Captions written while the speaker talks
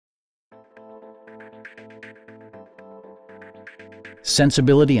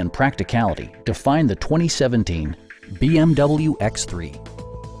Sensibility and practicality define the 2017 BMW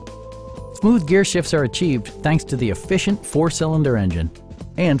X3. Smooth gear shifts are achieved thanks to the efficient 4-cylinder engine.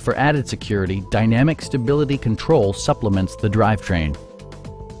 And for added security, dynamic stability control supplements the drivetrain.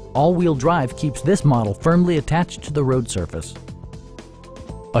 All-wheel drive keeps this model firmly attached to the road surface.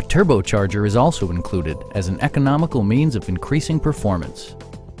 A turbocharger is also included as an economical means of increasing performance.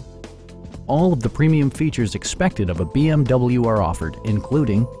 All of the premium features expected of a BMW are offered,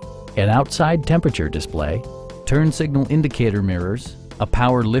 including an outside temperature display, turn signal indicator mirrors, a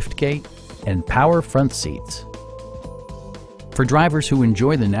power liftgate, and power front seats. For drivers who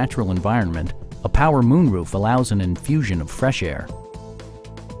enjoy the natural environment, a power moonroof allows an infusion of fresh air.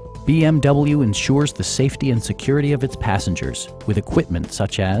 BMW ensures the safety and security of its passengers with equipment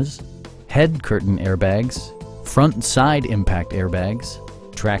such as head curtain airbags, front and side impact airbags,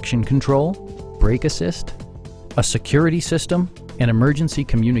 traction control, brake assist, a security system, an emergency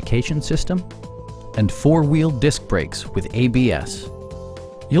communication system, and 4-wheel disc brakes with ABS.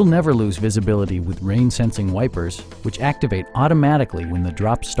 You'll never lose visibility with rain-sensing wipers, which activate automatically when the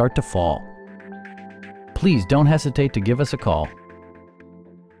drops start to fall. Please don't hesitate to give us a call.